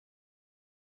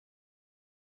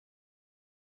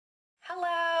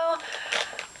Hello.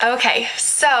 Okay,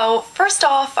 so first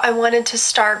off, I wanted to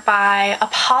start by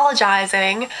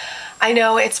apologizing. I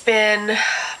know it's been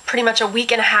pretty much a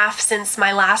week and a half since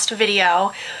my last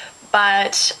video,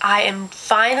 but I am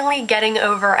finally getting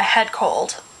over a head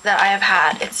cold that I have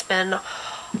had. It's been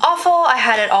awful. I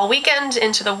had it all weekend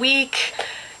into the week.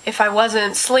 If I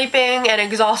wasn't sleeping and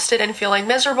exhausted and feeling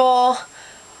miserable,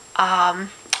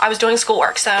 I was doing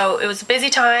schoolwork, so it was a busy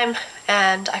time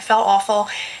and I felt awful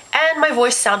and my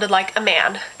voice sounded like a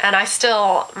man, and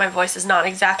my voice is not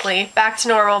exactly back to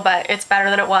normal, but it's better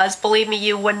than it was. Believe me,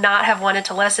 you would not have wanted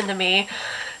to listen to me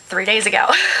 3 days ago.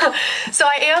 So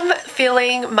I am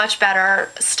feeling much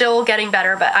better, still getting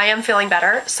better, but I am feeling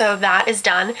better, so that is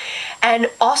done. And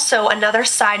also, another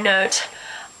side note,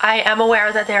 I am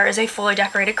aware that there is a fully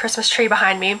decorated Christmas tree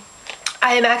behind me.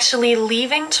 I am actually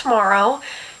leaving tomorrow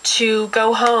to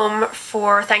go home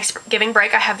for Thanksgiving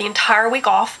break. I have the entire week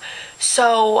off,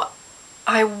 so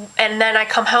and then I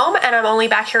come home and I'm only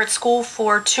back here at school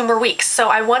for 2 more weeks. So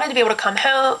I wanted to be able to come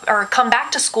home or come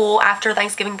back to school after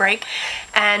Thanksgiving break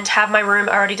and have my room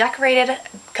already decorated,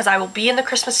 because I will be in the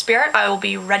Christmas spirit. I will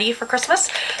be ready for Christmas.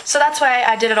 So that's why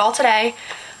I did it all today.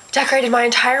 Decorated my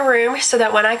entire room so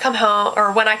that when I come home,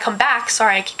 or when I come back,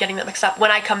 sorry, I keep getting that mixed up.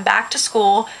 When I come back to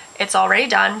school, it's already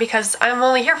done, because I'm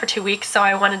only here for 2 weeks, so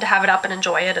I wanted to have it up and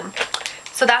enjoy it. And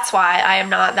so that's why I am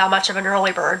not that much of an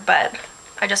early bird, but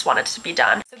I just wanted it to be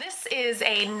done. So this is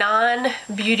a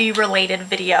non-beauty related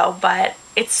video, but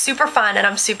it's super fun and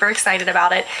I'm super excited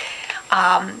about it.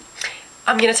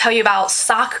 I'm going to tell you about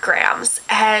sockgrams,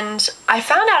 and I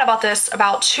found out about this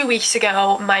about 2 weeks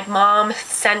ago. My mom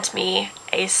sent me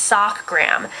a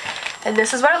sockgram, and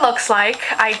this is what it looks like.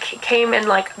 I came in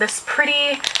like this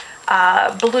pretty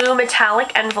blue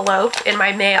metallic envelope in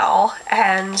my mail,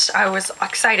 and I was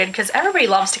excited because everybody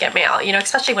loves to get mail, you know,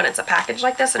 especially when it's a package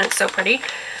like this and it's so pretty.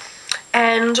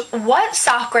 And what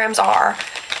sockgrams are,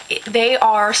 they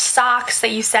are socks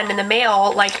that you send in the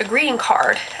mail, like a greeting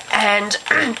card. And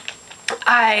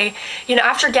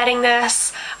after getting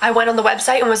this, I went on the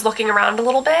website and was looking around a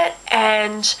little bit,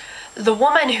 and the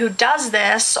woman who does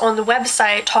this on the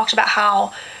website talked about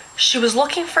how she was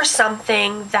looking for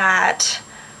something that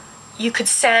you could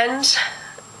send,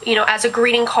 you know, as a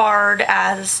greeting card,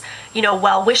 as, you know,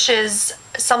 well wishes,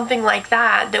 something like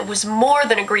that, that was more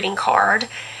than a greeting card,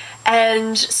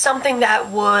 and something that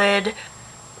would,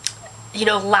 you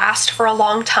know, last for a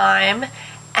long time,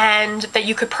 and that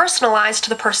you could personalize to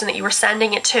the person that you were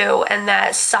sending it to, and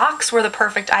that socks were the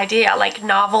perfect idea, like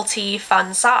novelty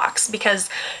fun socks, because,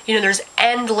 you know, there's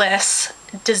endless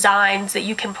designs that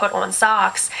you can put on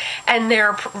socks, and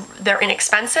they're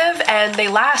inexpensive and they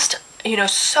last, you know,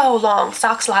 so long.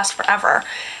 Socks last forever.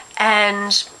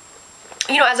 And,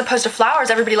 you know, as opposed to flowers,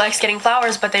 everybody likes getting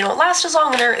flowers, but they don't last as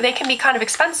long, and they can be kind of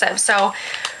expensive. So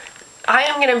I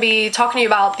am going to be talking to you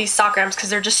about these sockgrams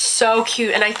because they're just so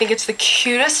cute, and I think it's the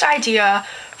cutest idea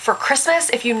for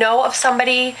Christmas. If you know of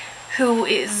somebody who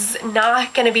is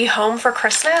not going to be home for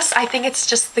Christmas, I think it's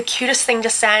just the cutest thing to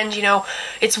send. You know,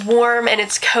 it's warm and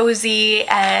it's cozy,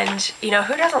 and, you know,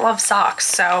 who doesn't love socks?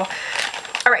 So,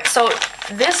 all right, so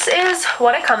this is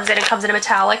what it comes in. It comes in a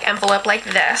metallic envelope like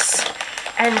this,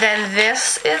 and then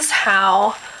this is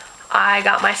how I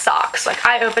got my socks. Like,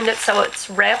 I opened it so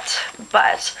it's ripped,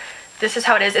 but this is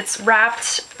how it is. It's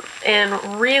wrapped in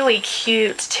really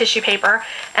cute tissue paper,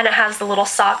 and it has the little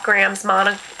sockgrams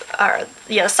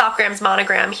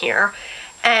monogram here.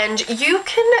 And you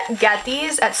can get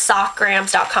these at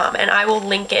sockgrams.com, and I will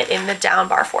link it in the down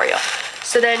bar for you.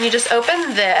 So then you just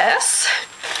open this,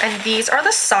 and these are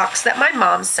the socks that my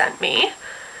mom sent me.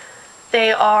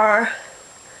 They are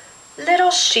little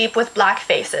sheep with black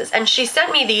faces, and she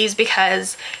sent me these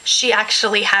because she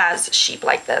actually has sheep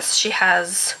like this. She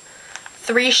has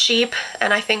 3 sheep,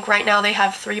 and I think right now they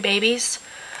have 3 babies.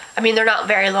 I mean, they're not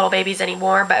very little babies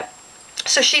anymore, but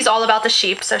so she's all about the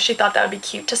sheep, so she thought that would be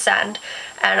cute to send,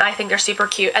 and I think they're super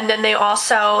cute. And then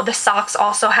the socks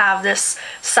also have this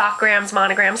sockgrams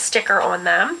monogram sticker on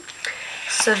them,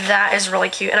 so that is really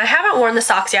cute. And I haven't worn the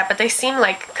socks yet, but they seem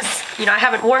like, because, you know, I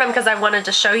haven't worn them because I wanted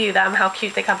to show you them, how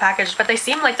cute they come packaged, but they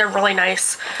seem like they're really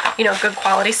nice, you know, good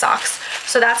quality socks.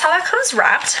 So that's how that comes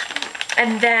wrapped.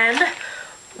 And then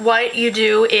what you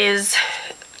do is,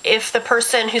 if the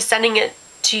person who's sending it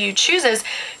to you chooses,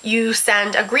 you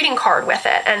send a greeting card with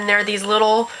it, and they're these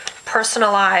little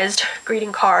personalized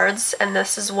greeting cards, and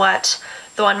this is what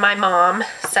the one my mom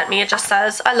sent me. It just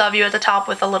says "I love you" at the top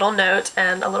with a little note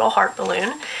and a little heart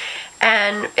balloon,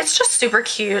 and it's just super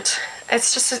cute.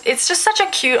 It's just such a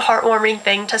cute, heartwarming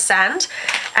thing to send,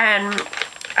 and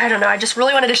I don't know, I just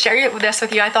really wanted to share this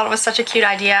with you. I thought it was such a cute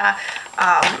idea.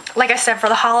 Like I said, for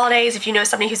the holidays, if you know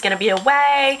somebody who's going to be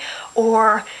away,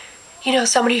 or you know,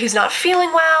 somebody who's not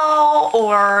feeling well,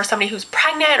 or somebody who's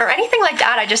pregnant, or anything like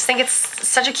that, I just think it's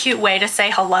such a cute way to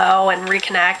say hello and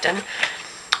reconnect.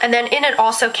 And then in it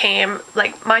also came,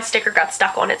 like, my sticker got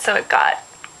stuck on it, so it got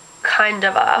kind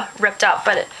of ripped up,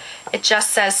 but it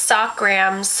just says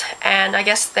Sockgrams, and I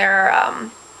guess their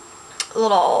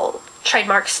little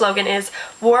trademark slogan is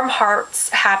warm hearts,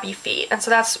 happy feet. And so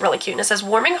that's really cute. And it says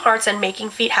warming hearts and making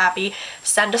feet happy.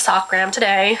 Send a Sockgram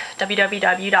today.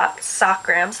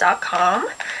 www.sockgrams.com.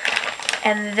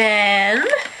 And then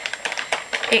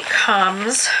it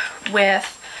comes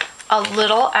with a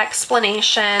little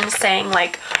explanation saying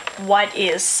like what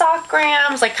is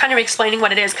Sockgrams, like kind of explaining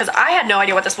what it is, because I had no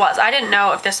idea what this was. I didn't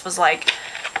know if this was like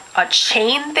a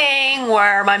chain thing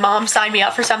where my mom signed me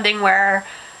up for something where,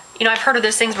 you know, I've heard of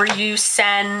those things where you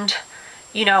send,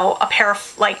 you know, a pair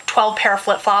of, like 12 pair of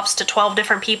flip-flops to 12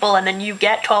 different people and then you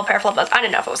get 12 pair of flip-flops. I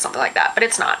didn't know if it was something like that, but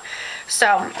it's not.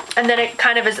 So, and then it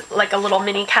kind of is like a little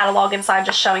mini catalog inside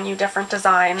just showing you different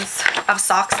designs of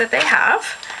socks that they have.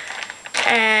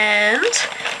 And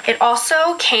it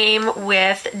also came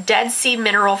with Dead Sea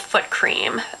Mineral Foot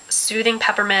Cream, Soothing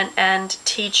Peppermint, and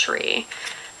Tea Tree.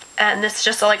 And this is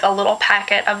just like a little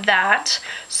packet of that.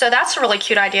 So that's a really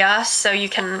cute idea. So you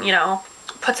can, you know,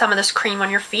 put some of this cream on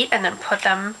your feet and then put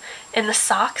them in the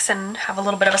socks and have a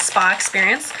little bit of a spa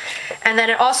experience. And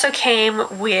then it also came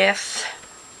with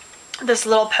this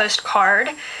little postcard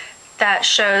that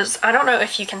shows, I don't know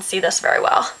if you can see this very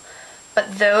well,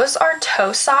 but those are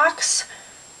toe socks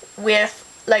with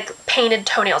like painted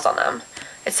toenails on them.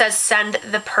 It says send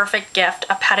the perfect gift,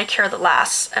 a pedicure that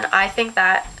lasts. And I think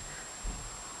that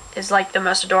is like the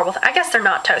most adorable thing. I guess they're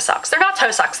not toe socks. They're not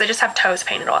toe socks. They just have toes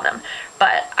painted on them.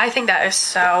 But I think that is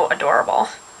so adorable.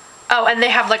 Oh, and they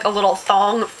have like a little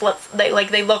thong flip.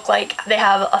 They look like they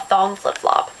have a thong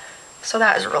flip-flop. So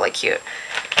that is really cute.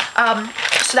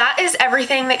 So that is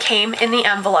everything that came in the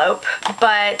envelope.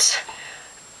 But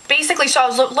basically, so I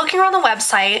was looking around the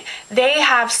website. They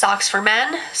have socks for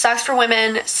men, socks for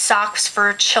women, socks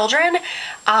for children,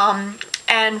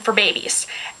 and for babies.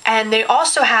 And they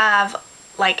also have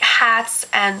like hats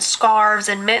and scarves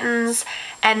and mittens,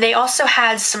 and they also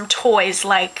had some toys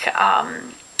like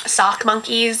sock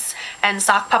monkeys and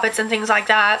sock puppets and things like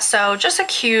that. So just a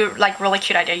cute, like really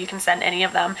cute idea. You can send any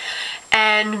of them.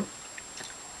 And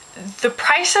the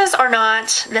prices are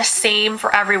not the same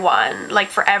for everyone, like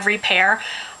for every pair.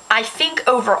 I think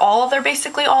overall they're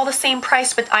basically all the same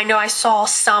price, but I know I saw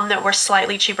some that were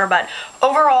slightly cheaper. But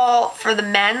overall for the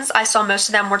men's, I saw most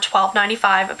of them were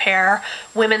 $12.95 a pair,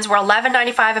 women's were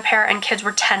 $11.95 a pair, and kids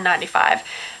were $10.95.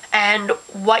 And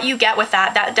what you get with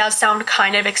that does sound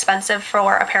kind of expensive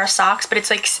for a pair of socks, but it's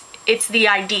like, it's the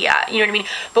idea, you know what I mean?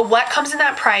 But what comes in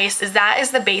that price is, that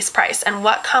is the base price, and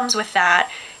what comes with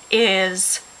that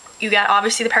is you get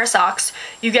obviously the pair of socks,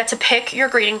 you get to pick your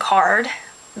greeting card,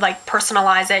 like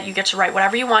personalize it, you get to write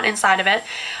whatever you want inside of it,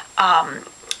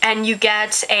 and you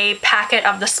get a packet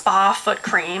of the spa foot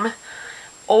cream,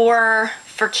 or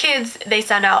for kids they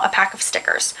send out a pack of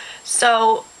stickers.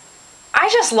 So I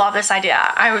just love this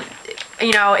idea.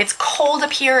 You know, it's cold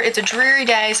up here, it's a dreary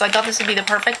day, so I thought this would be the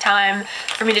perfect time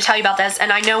for me to tell you about this.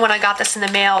 And I know when I got this in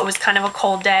the mail, it was kind of a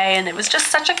cold day, and it was just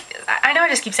such a, I know I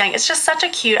just keep saying, it's just such a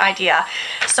cute idea.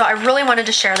 So I really wanted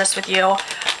to share this with you.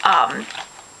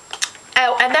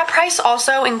 Oh, and that price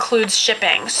also includes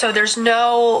shipping. So there's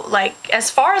no, like, as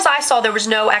far as I saw, there was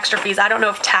no extra fees. I don't know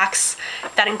if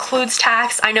that includes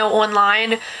tax. I know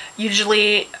online,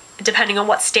 usually, depending on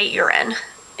what state you're in,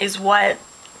 is what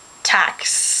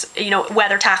tax, you know,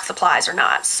 whether tax applies or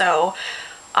not. So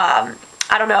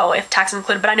I don't know if tax is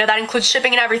included, but I know that includes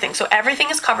shipping and everything. So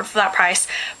everything is covered for that price.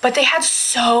 But they had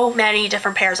so many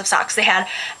different pairs of socks. They had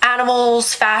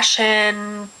animals,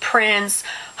 fashion, prints,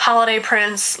 holiday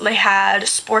prints. They had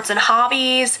sports and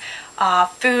hobbies,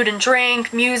 food and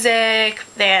drink, music.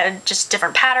 They had just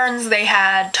different patterns. They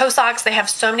had toe socks. They have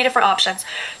so many different options.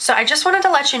 So I just wanted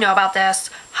to let you know about this.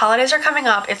 Holidays are coming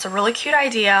up. It's a really cute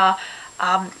idea.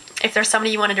 If there's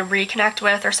somebody you wanted to reconnect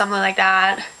with or something like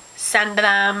that, send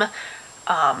them.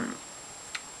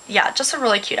 Yeah, just a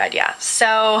really cute idea.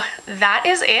 So that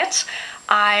is it.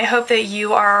 I hope that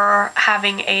you are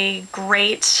having a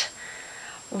great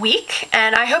week,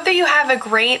 and I hope that you have a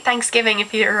great Thanksgiving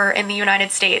if you're in the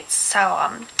United States. So,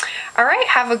 all right,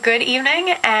 have a good evening,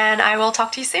 and I will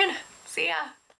talk to you soon. See ya.